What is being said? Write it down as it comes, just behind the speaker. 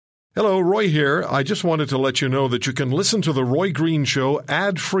Hello, Roy here. I just wanted to let you know that you can listen to The Roy Green Show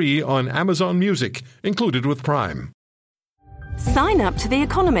ad-free on Amazon Music, included with Prime. Sign up to The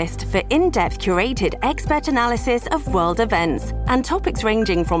Economist for in-depth curated expert analysis of world events and topics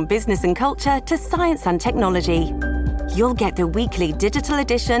ranging from business and culture to science and technology. You'll get the weekly digital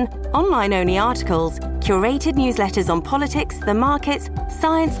edition, online-only articles, curated newsletters on politics, the markets,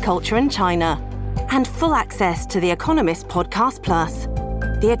 science, culture and China, and full access to The Economist Podcast Plus.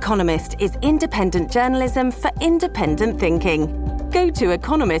 The Economist is independent journalism for independent thinking. Go to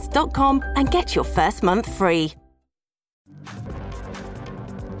economist.com and get your first month free.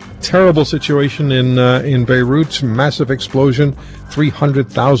 Terrible situation in Beirut. Massive explosion.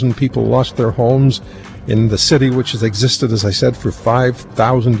 300,000 people lost their homes in the city, which has existed, as I said, for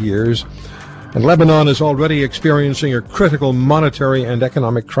 5,000 years. And Lebanon is already experiencing a critical monetary and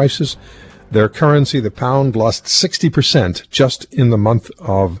economic crisis. Their currency, the pound, lost 60% just in the month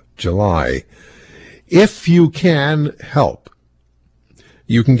of July. If you can help,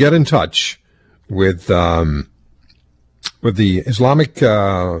 you can get in touch with the Islamic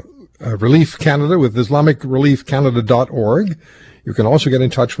Relief Canada, with IslamicReliefCanada.org. You can also get in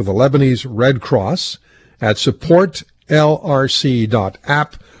touch with the Lebanese Red Cross at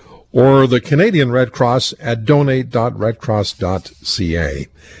supportlrc.app or the Canadian Red Cross at donate.redcross.ca.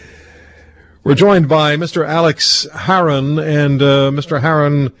 We're joined by Mr. Alex Harron, and Mr.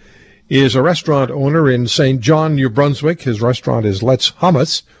 Harron is a restaurant owner in St. John, New Brunswick. His restaurant is Let's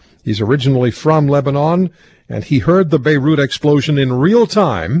Hummus. He's originally from Lebanon, and he heard the Beirut explosion in real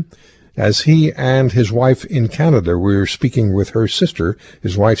time as he and his wife in Canada were speaking with her sister,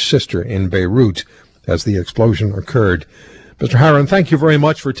 his wife's sister, in Beirut as the explosion occurred. Mr. Harron, thank you very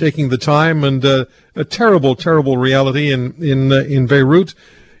much for taking the time, and a terrible, terrible reality in Beirut.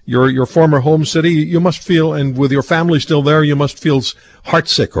 Your former home city, you must feel, and with your family still there, you must feel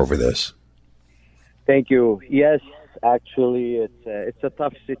heartsick over this. Thank you. Yes, actually, it's a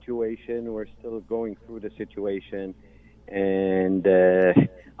tough situation. We're still going through the situation, and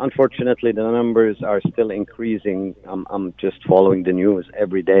unfortunately, the numbers are still increasing. I'm just following the news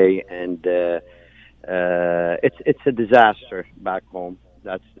every day, and it's a disaster back home.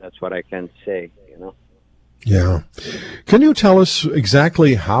 That's what I can say. Yeah. Can you tell us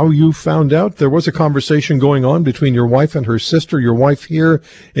exactly how you found out? There was a conversation going on between your wife and her sister, your wife here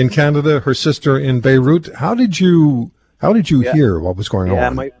in Canada, her sister in Beirut. How did you hear what was going on? Yeah,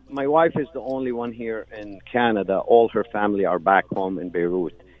 my wife is the only one here in Canada. All her family are back home in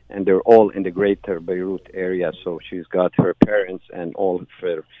Beirut, and they're all in the greater Beirut area. So she's got her parents and all of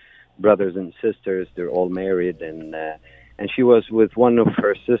her brothers and sisters. They're all married, and she was with one of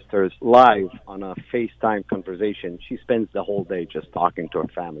her sisters live on a FaceTime conversation. She spends the whole day just talking to her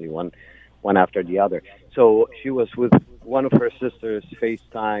family, one after the other. So she was with one of her sisters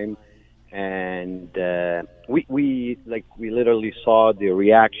FaceTime, and we literally saw the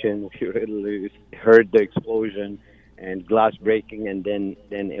reaction. We literally heard the explosion and glass breaking, and then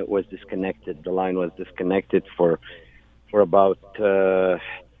it was disconnected. The line was disconnected for about.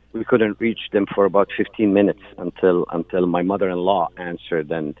 We couldn't reach them for about 15 minutes until my mother-in-law answered,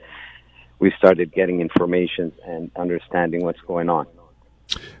 and we started getting information and understanding what's going on.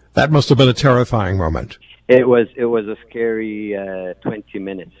 That must have been a terrifying moment. It was a scary 20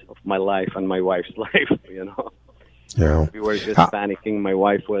 minutes of my life and my wife's life, Yeah. We were just panicking. My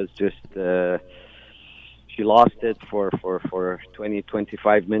wife was just, she lost it for 20,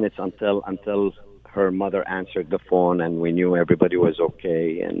 25 minutes until her mother answered the phone, and we knew everybody was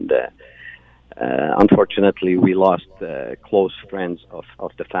okay. And unfortunately, we lost close friends of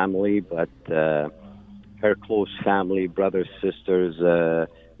the family, but her close family, brothers, sisters,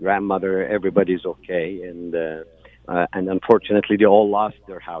 grandmother, everybody's okay. And unfortunately, they all lost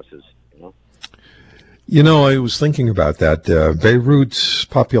their houses. I was thinking about that. Beirut's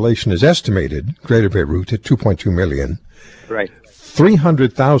population is estimated, Greater Beirut, at 2.2 million. Right.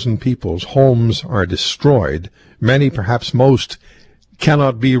 300,000 people's homes are destroyed. Many, perhaps most,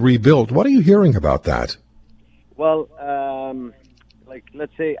 cannot be rebuilt. What are you hearing about that? Well,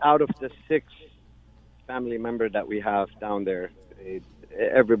 let's say out of the 6 family members that we have down there,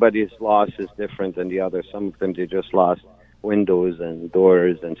 everybody's loss is different than the other. Some of them, they just lost windows and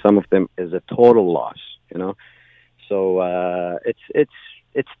doors, and some of them is a total loss, So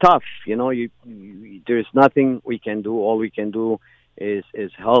it's tough, there's nothing we can do. All we can do is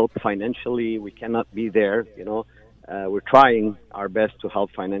help financially. We cannot be there, we're trying our best to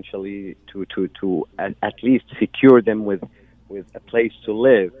help financially to at least secure them with a place to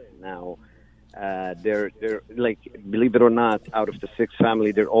live. Now, They're like, believe it or not, out of the 6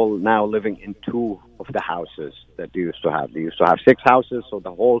 family, they're all now living in 2 of the houses that they used to have. They used to have 6 houses, so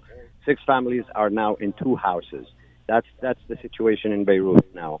the whole 6 families are now in 2 houses. That's the situation in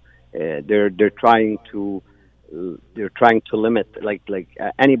Beirut now. They're trying to limit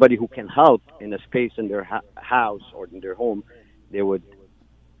anybody who can help in a space in their house or in their home. They would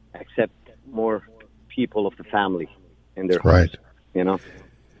accept more people of the family in their homes, right. You know.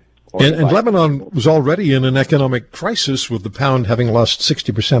 And Lebanon was already in an economic crisis, with the pound having lost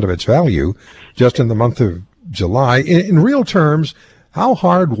 60% of its value just in the month of July. In real terms, how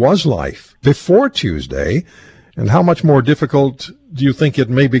hard was life before Tuesday, and how much more difficult do you think it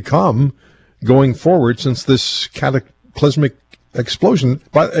may become going forward since this cataclysmic explosion?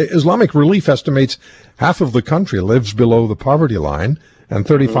 But Islamic Relief estimates half of the country lives below the poverty line, and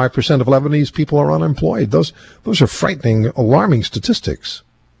 35% of Lebanese people are unemployed. Those are frightening, alarming statistics.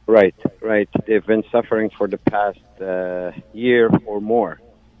 Right. They've been suffering for the past year or more.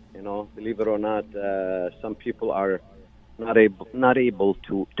 You know, believe it or not, some people are not able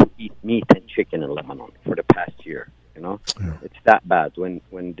to eat meat and chicken in Lebanon for the past year. You know, It's that bad. When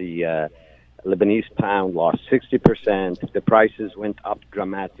the Lebanese pound lost 60%, the prices went up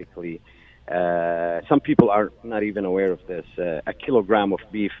dramatically. Some people are not even aware of this. A kilogram of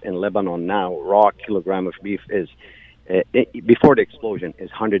beef in Lebanon now, raw kilogram of beef is, before the explosion, is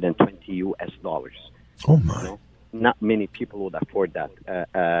 $120 US. Oh my! You know? Not many people would afford that.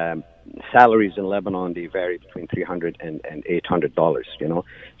 Salaries in Lebanon, they vary between $300 and $800. You know,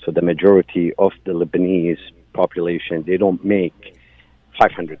 so the majority of the Lebanese population, they don't make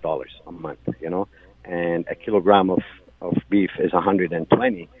 $500 a month. You know, and a kilogram of beef is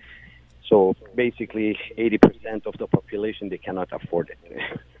 $120. So basically, 80% of the population, they cannot afford it.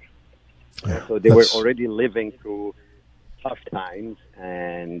 So they were already living through tough times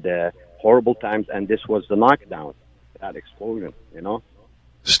and horrible times, and this was the knockdown, that explosion, you know.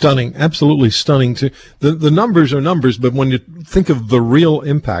 Stunning, absolutely stunning. The numbers are numbers, but when you think of the real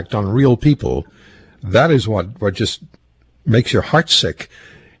impact on real people, that is what just makes your heart sick.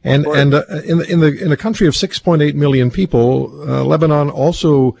 And in a country of 6.8 million people, Lebanon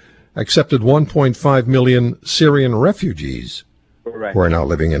also accepted 1.5 million Syrian refugees. Correct. Who are now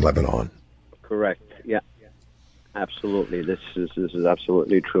living in Lebanon. Correct. Yeah. Absolutely. This is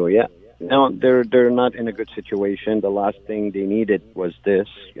absolutely true. Yeah. No, they're not in a good situation. The last thing they needed was this,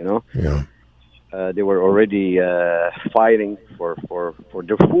 you know. Yeah. They were already fighting for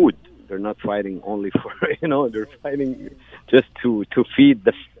their food. They're not fighting only for, you know, they're fighting just to feed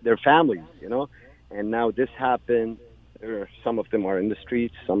their families, you know. And now this happened. Some of them are in the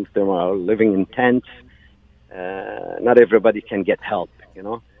streets. Some of them are living in tents. Not everybody can get help, you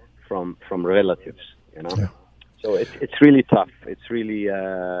know, from relatives, you know. Yeah. So it's really tough. It's really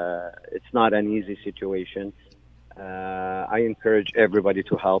it's not an easy situation. I encourage everybody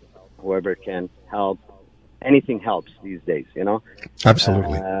to help, whoever can help. Anything helps these days, you know.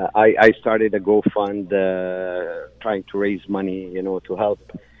 Absolutely. I started a GoFund trying to raise money, you know, to help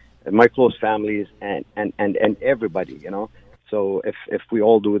my close families and everybody, you know. So if we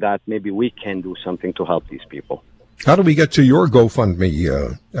all do that, maybe we can do something to help these people. How do we get to your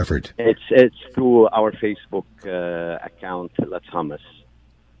GoFundMe effort? It's through our Facebook account, Let's Hummus.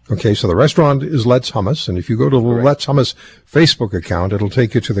 Okay, so the restaurant is Let's Hummus, and if you go to the Let's Hummus Facebook account, it'll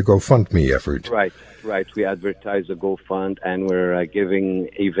take you to the GoFundMe effort. Right. We advertise the GoFund, and we're giving,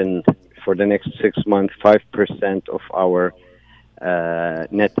 even for the next 6 months, 5% of our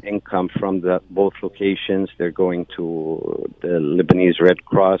net income from both locations. They're going to the Lebanese Red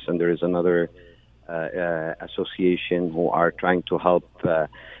Cross, and there is another association who are trying to help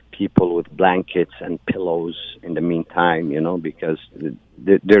people with blankets and pillows in the meantime, you know, because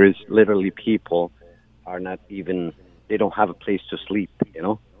there is literally people are not even, they don't have a place to sleep, you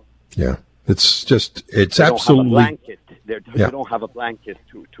know. Yeah, it's absolutely. Don't have a blanket. They don't have a blanket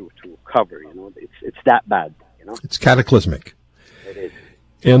to cover, you know. It's that bad, you know. It's cataclysmic. It is.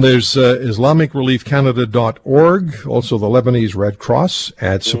 And there's IslamicReliefCanada.org, also the Lebanese Red Cross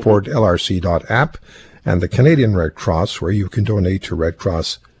at supportlrc.app, and the Canadian Red Cross, where you can donate to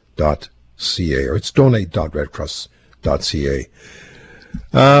redcross.ca, or it's donate.redcross.ca.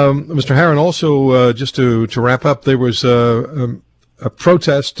 Mr. Haran, also, just to wrap up, there was a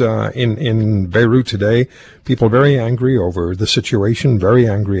protest in Beirut today. People very angry over the situation, very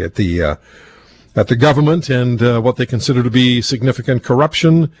angry at the government and what they consider to be significant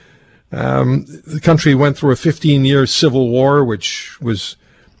corruption. The country went through a 15-year civil war, which was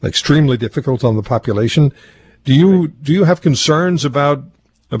extremely difficult on the population. Do you have concerns about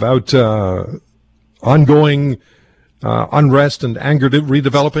ongoing unrest and anger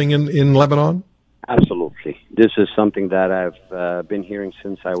redeveloping in Lebanon? Absolutely. This is something that I've been hearing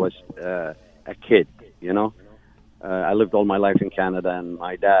since I was a kid, you know. I lived all my life in Canada, and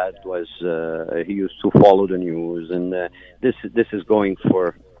my dad was, he used to follow the news, and this is going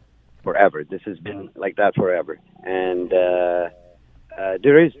for forever. This has been like that forever. And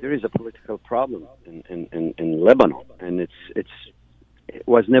there is a political problem in Lebanon, and it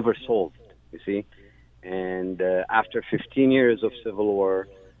was never solved, you see. And after 15 years of civil war,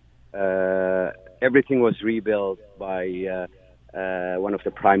 everything was rebuilt by one of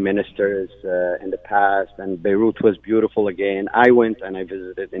the prime ministers in the past, and Beirut was beautiful again. I went and I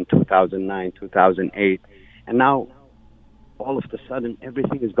visited in 2009, 2008, and now all of a sudden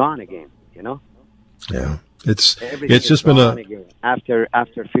everything is gone again, you know? Yeah. It's just been again. After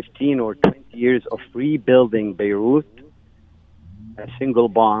 15 or 20 years of rebuilding Beirut, a single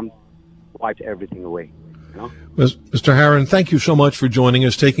bomb wiped everything away. You know? Mr. Haran, thank you so much for joining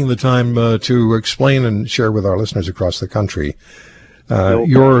us, taking the time to explain and share with our listeners across the country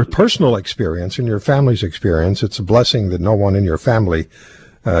your personal experience and your family's experience. It's a blessing that no one in your family,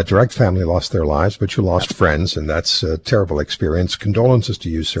 direct family, lost their lives, but you lost friends, and that's a terrible experience. Condolences to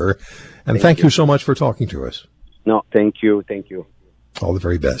you, sir. And thank you so much for talking to us. No, thank you. Thank you. All the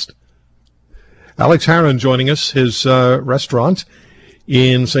very best. Alex Haran joining us. His restaurant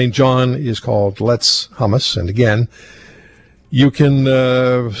in St. John is called Let's Hummus. And again, you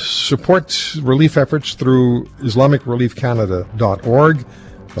can support relief efforts through IslamicReliefCanada.org,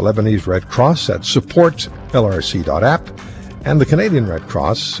 the Lebanese Red Cross at supportlrc.app, and the Canadian Red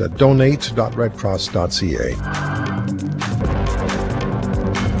Cross at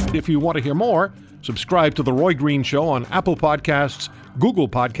donate.redcross.ca. If you want to hear more, subscribe to The Roy Green Show on Apple Podcasts, Google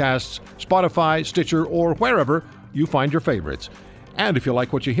Podcasts, Spotify, Stitcher, or wherever you find your favorites. And if you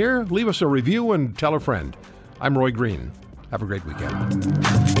like what you hear, leave us a review and tell a friend. I'm Roy Green. Have a great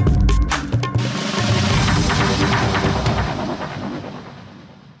weekend.